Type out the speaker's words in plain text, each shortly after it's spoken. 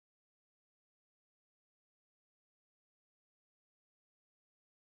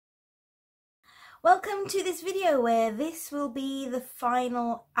Welcome to this video where this will be the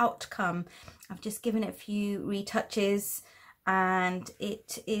final outcome. I've just given it a few retouches and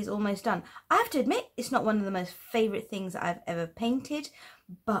it is almost done. I have to admit it's not one of the most favourite things that I've ever painted,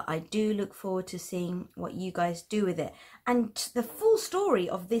 but I do look forward to seeing what you guys do with it. And the full story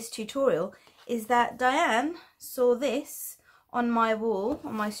of this tutorial is that Diane saw this on my wall,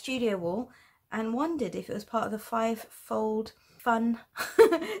 on my studio wall, and wondered if it was part of the fivefold fun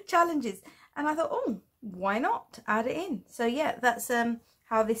challenges. And I thought, oh, why not add it in? So yeah, that's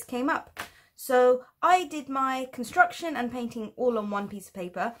how this came up. So I did my construction and painting all on one piece of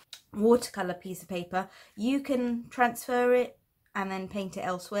paper, watercolor piece of paper. You can transfer it and then paint it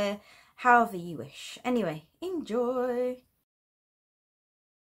elsewhere, however you wish. Anyway, enjoy.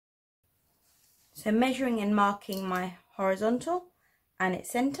 So measuring and marking my horizontal and its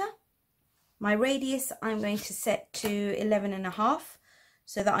center. My radius I'm going to set to 11.5.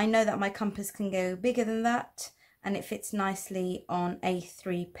 so that I know that my compass can go bigger than that and it fits nicely on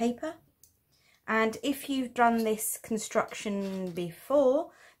A3 paper. And if you've done this construction before,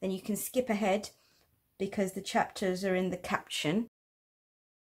 then you can skip ahead because the chapters are in the caption.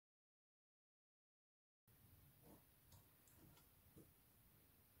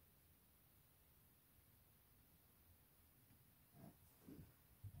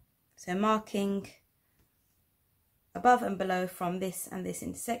 So marking above and below from this and this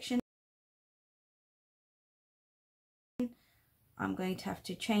intersection. I'm going to have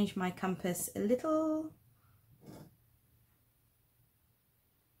to change my compass a little.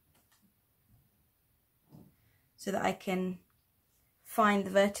 So that I can find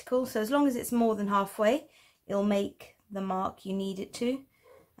the vertical. So as long as it's more than halfway, it'll make the mark you need it to.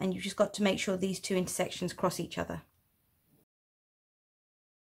 And you've just got to make sure these two intersections cross each other.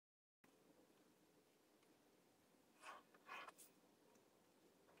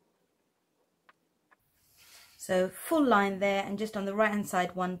 So full line there, and just on the right hand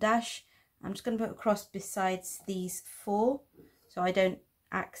side one dash. I'm just going to put across besides these four so I don't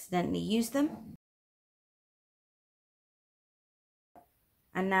accidentally use them.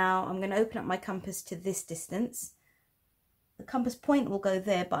 And now I'm going to open up my compass to this distance. The compass point will go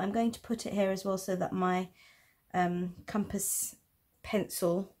there, but I'm going to put it here as well so that my compass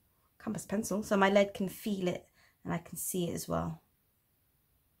pencil, so my lead can feel it and I can see it as well.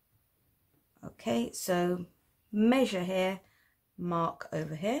 Okay, so measure here, mark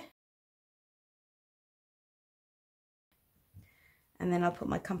over here, and then I'll put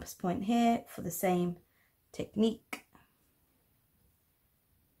my compass point here for the same technique.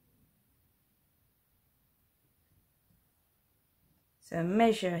 So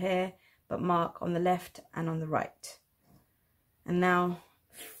measure here, but mark on the left and on the right. And now,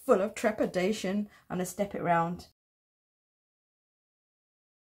 full of trepidation, I'm going to step it round.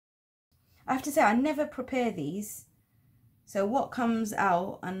 I have to say, I never prepare these, so what comes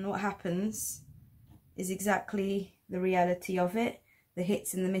out and what happens is exactly the reality of it, the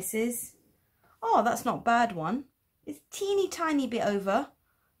hits and the misses. Oh, that's not a bad one. It's teeny tiny bit over,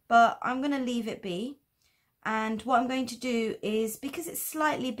 but I'm going to leave it be. And what I'm going to do is, because it's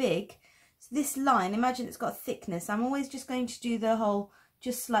slightly big, so this line, imagine it's got a thickness, I'm always just going to do the whole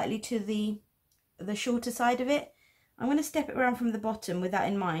just slightly to the shorter side of it. I'm going to step it around from the bottom with that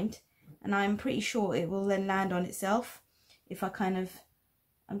in mind. And I'm pretty sure it will then land on itself if I'm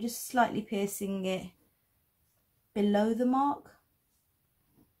just slightly piercing it below the mark.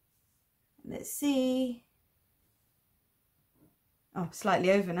 Let's see. Oh,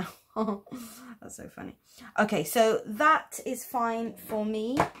 slightly over now. That's so funny. Okay, so that is fine for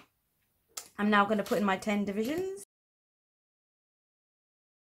me. I'm now going to put in my 10 divisions.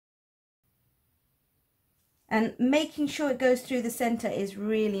 And making sure it goes through the center is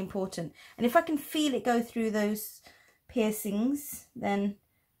really important. And if I can feel it go through those piercings, then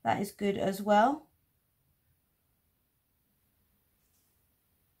that is good as well.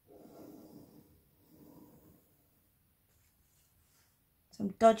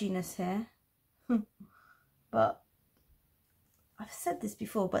 Some dodginess here. But I've said this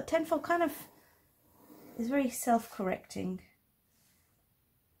before, but Tenfold kind of is very self-correcting.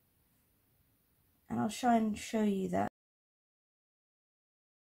 And I'll try and show you that.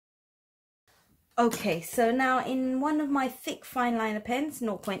 Okay, so now in one of my thick fine liner pens,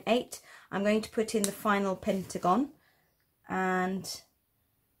 0.8, I'm going to put in the final Pentagon. And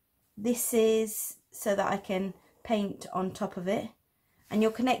this is so that I can paint on top of it. And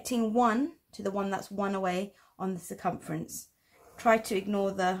you're connecting one to the one that's one away on the circumference. Try to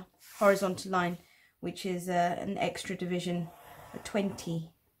ignore the horizontal line, which is an extra division, a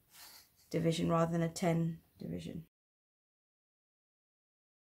 20 division rather than a 10 division.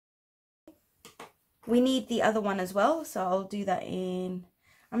 We need the other one as well, so I'll do that in,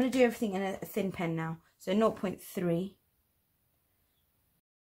 I'm going to do everything in a thin pen now. So 0.3.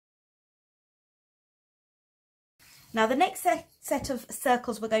 Now the next set of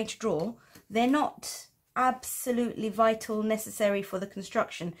circles we're going to draw, they're not absolutely vital, necessary for the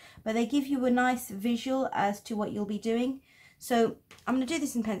construction, but they give you a nice visual as to what you'll be doing. So I'm going to do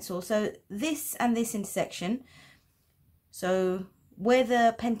this in pencil. So this and this intersection, so where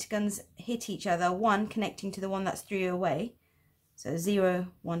the pentagons hit each other, one connecting to the one that's 3 away, so 0,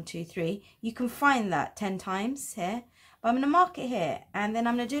 1, 2, 3, you can find that 10 times here, but I'm going to mark it here, and then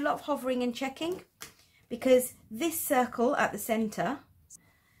I'm going to do a lot of hovering and checking, because this circle at the center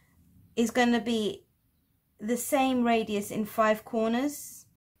is going to be the same radius in 5 corners.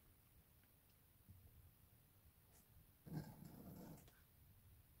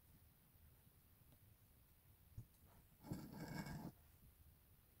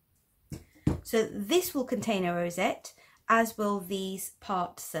 So this will contain a rosette, as will these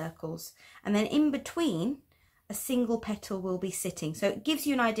part circles. And then in between, a single petal will be sitting. So it gives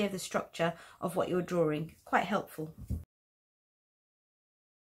you an idea of the structure of what you're drawing. Quite helpful.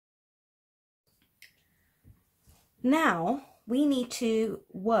 Now we need to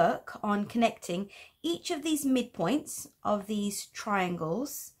work on connecting each of these midpoints of these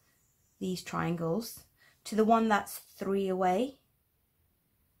triangles to the one that's 3 away.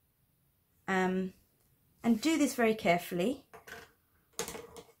 And do this very carefully.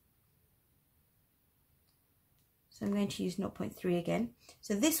 So I'm going to use 0.3 again.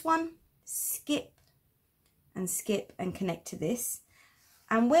 So this one, skip and connect to this.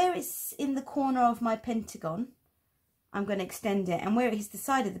 And where it's in the corner of my pentagon, I'm going to extend it. And where it hits the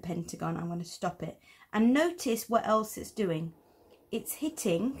side of the pentagon, I'm going to stop it. And notice what else it's doing. It's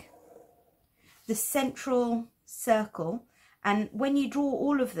hitting the central circle. And when you draw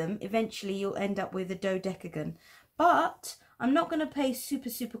all of them, eventually you'll end up with a dodecagon. But I'm not going to pay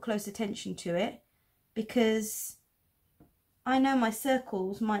super close attention to it, because I know my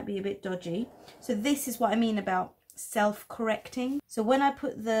circles might be a bit dodgy. So this is what I mean about self-correcting. So when I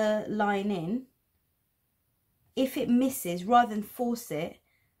put the line in, if it misses, rather than force it,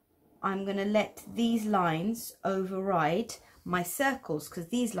 I'm going to let these lines override my circles, because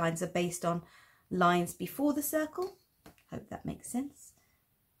these lines are based on lines before the circle. Hope that makes sense.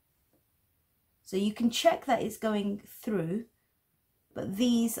 So you can check that it's going through, but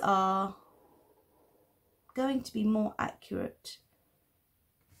these are going to be more accurate.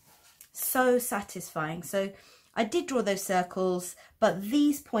 So satisfying. So I did draw those circles, but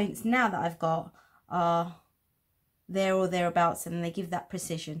these points now that I've got are there or thereabouts, and they give that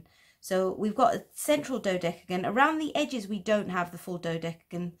precision. So we've got a central dodecagon. Around the edges we don't have the full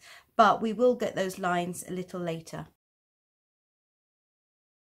dodecagon, but we will get those lines a little later.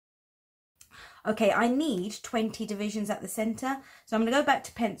 Okay, I need 20 divisions at the center. So I'm going to go back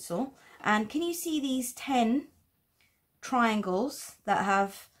to pencil. And can you see these 10 triangles that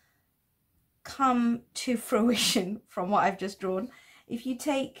have come to fruition from what I've just drawn? If you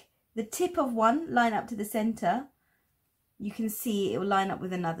take the tip of one, line up to the center, you can see it will line up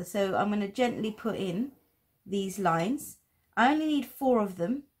with another. So I'm going to gently put in these lines. I only need 4 of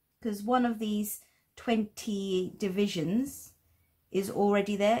them, because one of these 20 divisions is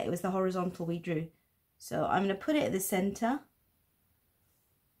already there. It was the horizontal we drew. So I'm going to put it at the center.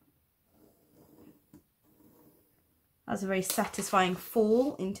 That's a very satisfying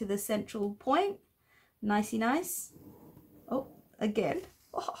fall into the central point. Nicey nice. Oh, again.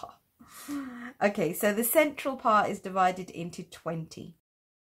 Oh. Okay, so the central part is divided into 20.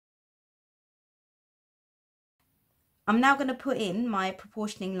 I'm now going to put in my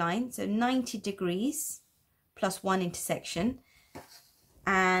proportioning line. So 90 degrees plus 1 intersection.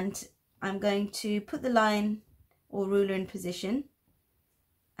 And I'm going to put the line or ruler in position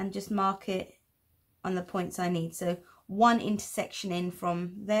and just mark it on the points I need. So 1 intersection in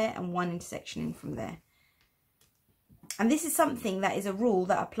from there and 1 intersection in from there. And this is something that is a rule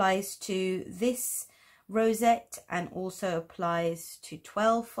that applies to this rosette and also applies to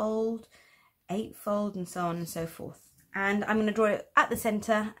 12-fold, 8-fold, and so on and so forth. And I'm going to draw it at the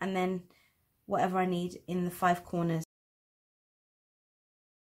center and then whatever I need in the 5 corners.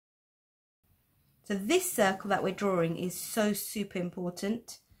 So this circle that we're drawing is so super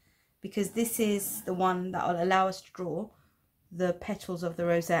important, because this is the one that will allow us to draw the petals of the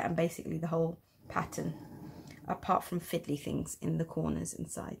rosette and basically the whole pattern, apart from fiddly things in the corners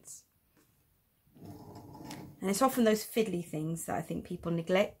and sides. And it's often those fiddly things that I think people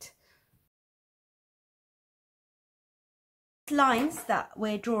neglect. Lines that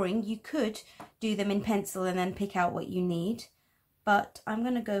we're drawing, you could do them in pencil and then pick out what you need, but I'm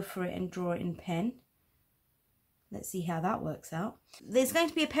going to go for it and draw it in pen. Let's see how that works out. There's going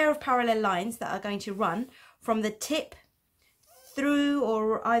to be a pair of parallel lines that are going to run from the tip through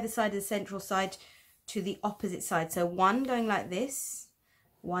or either side of the central side to the opposite side. So one going like this,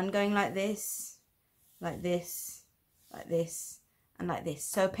 one going like this, like this, like this, and like this.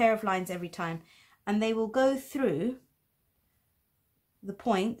 So a pair of lines every time. And they will go through the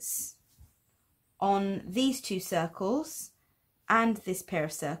points on these two circles and this pair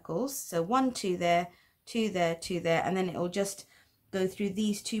of circles. So 1, 2 there, 2 there, 2 there, and then it will just go through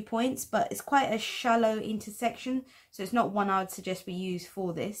these 2 points, but it's quite a shallow intersection, so it's not one I would suggest we use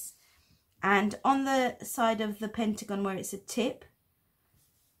for this. And on the side of the pentagon where it's a tip,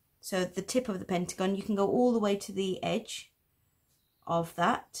 so the tip of the pentagon, you can go all the way to the edge of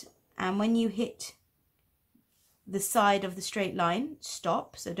that, and when you hit the side of the straight line,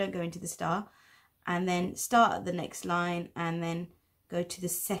 stop, so don't go into the star, and then start at the next line and then go to the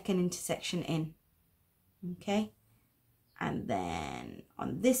second intersection in. Okay, and then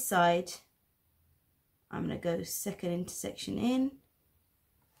on this side I'm going to go second intersection in,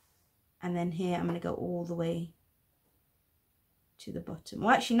 and then here I'm going to go all the way to the bottom.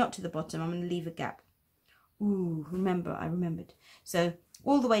 Well, actually not to the bottom, I'm going to leave a gap. Ooh, remember, I remembered. So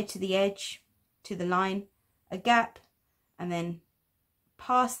all the way to the edge, to the line, a gap, and then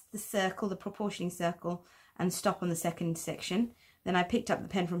past the circle, the proportioning circle, and stop on the second intersection. Then I picked up the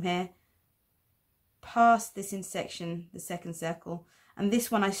pen from here, past this intersection, the second circle, and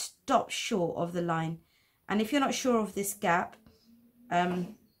this one I stopped short of the line. And if you're not sure of this gap,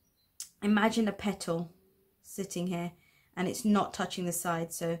 imagine a petal sitting here and it's not touching the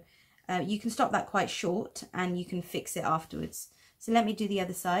side, so you can stop that quite short and you can fix it afterwards. So let me do the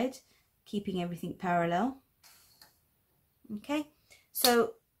other side, keeping everything parallel. Okay,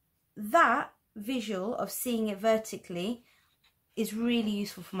 so that visual of seeing it vertically is really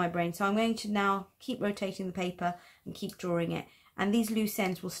useful for my brain. So I'm going to now keep rotating the paper and keep drawing it, and these loose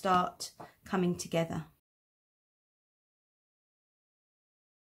ends will start coming together.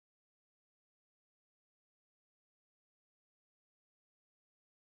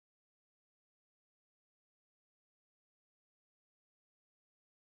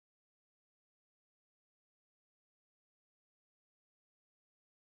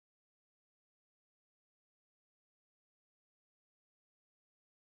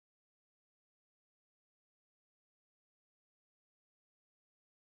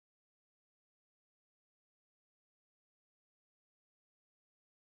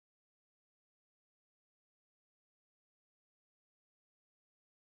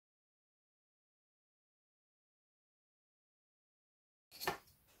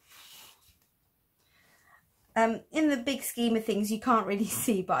 In the big scheme of things, you can't really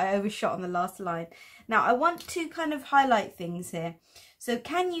see, but I overshot on the last line. Now, I want to kind of highlight things here. So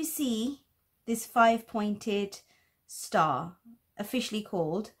can you see this 5-pointed star, officially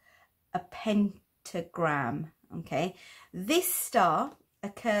called a pentagram? Okay, this star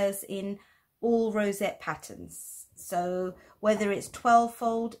occurs in all rosette patterns. So whether it's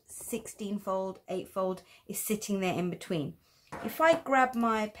 12-fold, 16-fold, 8-fold, is sitting there in between. If I grab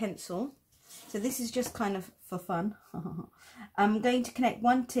my pencil, so this is just kind of for fun, I'm going to connect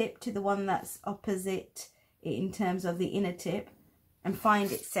one tip to the one that's opposite it in terms of the inner tip and find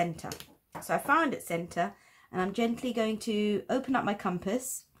its center. So I found its center, and I'm gently going to open up my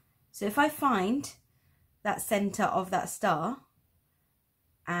compass. So if I find that center of that star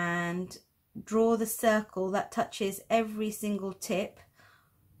and draw the circle that touches every single tip,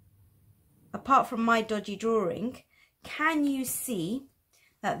 apart from my dodgy drawing, can you see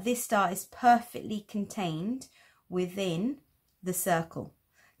that this star is perfectly contained within the circle?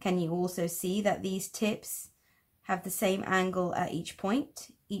 Can you also see that these tips have the same angle at each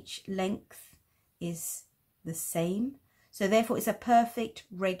point? Each length is the same. So therefore it's a perfect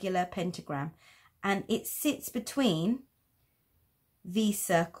regular pentagram, and it sits between these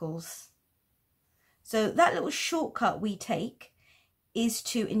circles. So that little shortcut we take is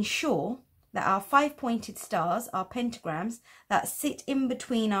to ensure that our 5-pointed stars, our pentagrams that sit in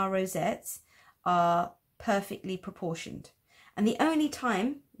between our rosettes, are perfectly proportioned. And the only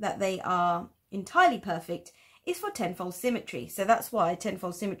time that they are entirely perfect is for tenfold symmetry. So that's why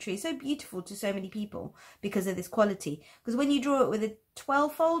tenfold symmetry is so beautiful to so many people, because of this quality. Because when you draw it with a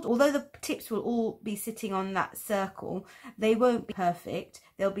 12-fold, although the tips will all be sitting on that circle, they won't be perfect.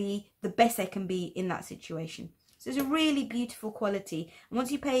 They'll be the best they can be in that situation. So it's a really beautiful quality, and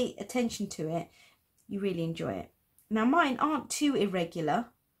once you pay attention to it, you really enjoy it. Now mine aren't too irregular,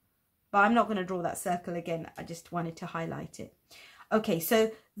 but I'm not going to draw that circle again. I just wanted to highlight it. Okay, so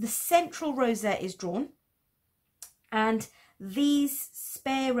the central rosette is drawn, and these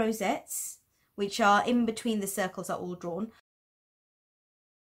spare rosettes which are in between the circles are all drawn.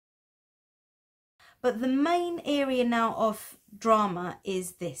 But the main area now of drama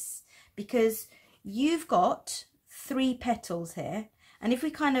is this, because you've got 3 petals here, and if we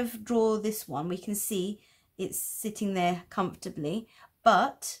kind of draw this one, we can see it's sitting there comfortably,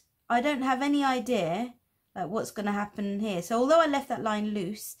 but I don't have any idea what's going to happen here. So although I left that line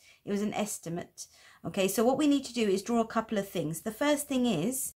loose, it was an estimate. Okay, so what we need to do is draw a couple of things. The first thing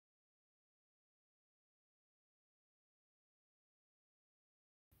is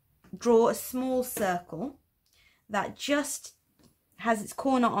draw a small circle that just has its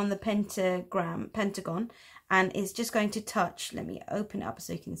corner on the pentagon, and is just going to touch, let me open it up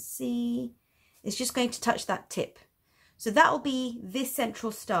so you can see, it's just going to touch that tip. So that will be this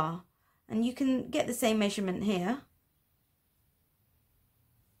central star, and you can get the same measurement here.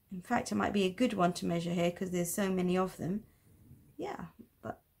 In fact, it might be a good one to measure here because there's so many of them. Yeah,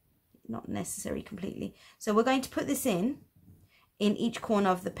 but not necessary completely. So we're going to put this in each corner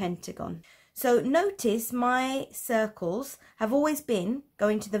of the pentagon. So notice my circles have always been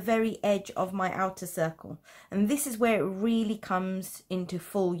going to the very edge of my outer circle, and this is where it really comes into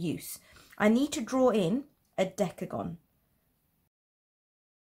full use. I need to draw in a decagon,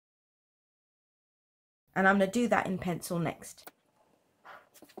 and I'm going to do that in pencil next.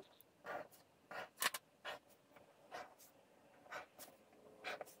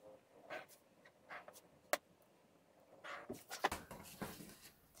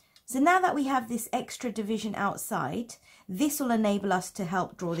 So now that we have this extra division outside, this will enable us to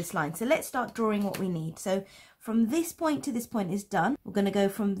help draw this line. So let's start drawing what we need. So from this point to this point is done. We're going to go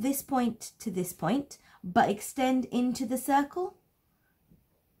from this point to this point, but extend into the circle.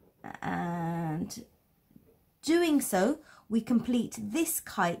 And doing so, we complete this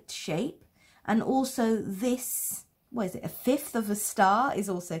kite shape, and also this, what is it, a fifth of a star is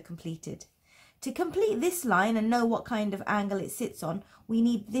also completed. To complete this line and know what kind of angle it sits on, we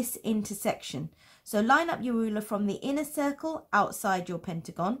need this intersection. So line up your ruler from the inner circle outside your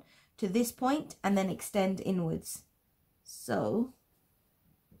pentagon to this point, and then extend inwards. So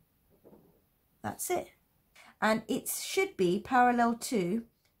that's it. And it should be parallel to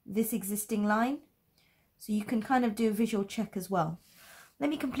this existing line. So you can kind of do a visual check as well.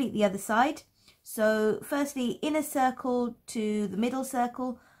 Let me complete the other side. So firstly, inner circle to the middle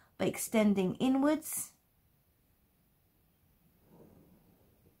circle, but extending inwards.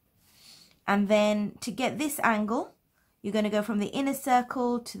 And then to get this angle, you're going to go from the inner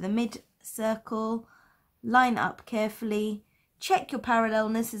circle to the mid circle, line up carefully, check your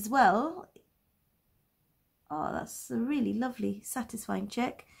parallelness as well. Oh, that's a really lovely, satisfying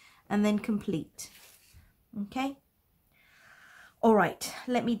check, and then complete. Okay. All right,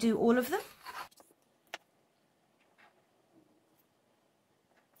 let me do all of them.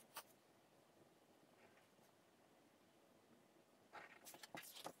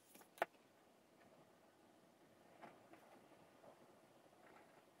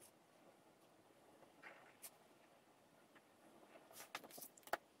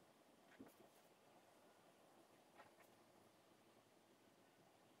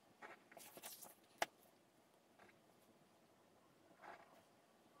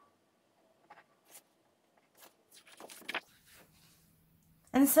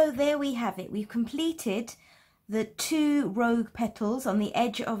 And so there we have it. We've completed the 2 rogue petals on the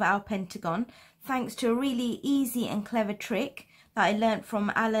edge of our pentagon, thanks to a really easy and clever trick that I learnt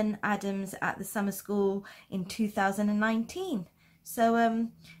from Alan Adams at the summer school in 2019. So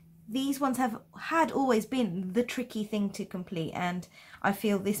these ones had always been the tricky thing to complete, and I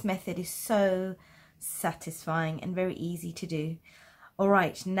feel this method is so satisfying and very easy to do. All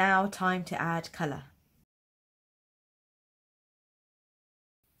right, now time to add colour.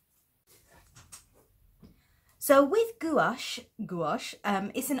 So with gouache,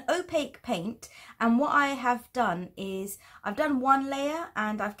 it's an opaque paint, and what I have done is I've done 1 layer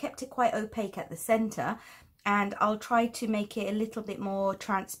and I've kept it quite opaque at the centre, and I'll try to make it a little bit more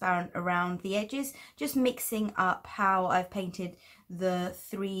transparent around the edges, just mixing up how I've painted the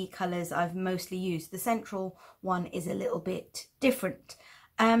 3 colours I've mostly used. The central one is a little bit different.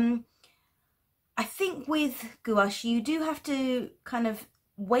 I think with gouache you do have to kind of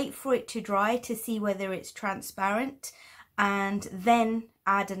wait for it to dry to see whether it's transparent, and then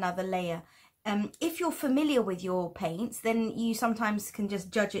add another layer. If you're familiar with your paints, then you sometimes can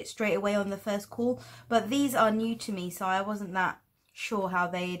just judge it straight away on the first call, but these are new to me, so I wasn't that sure how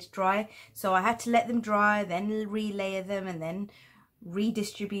they'd dry, so I had to let them dry, then relayer them, and then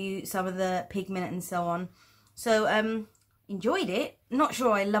redistribute some of the pigment and so on. So enjoyed it, not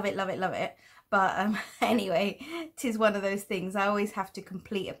sure I love it, But anyway, 'tis one of those things. I always have to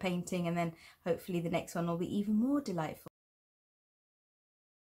complete a painting, and then hopefully the next one will be even more delightful.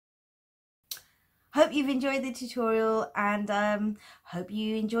 Hope you've enjoyed the tutorial, and hope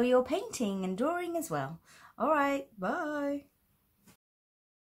you enjoy your painting and drawing as well. All right, bye.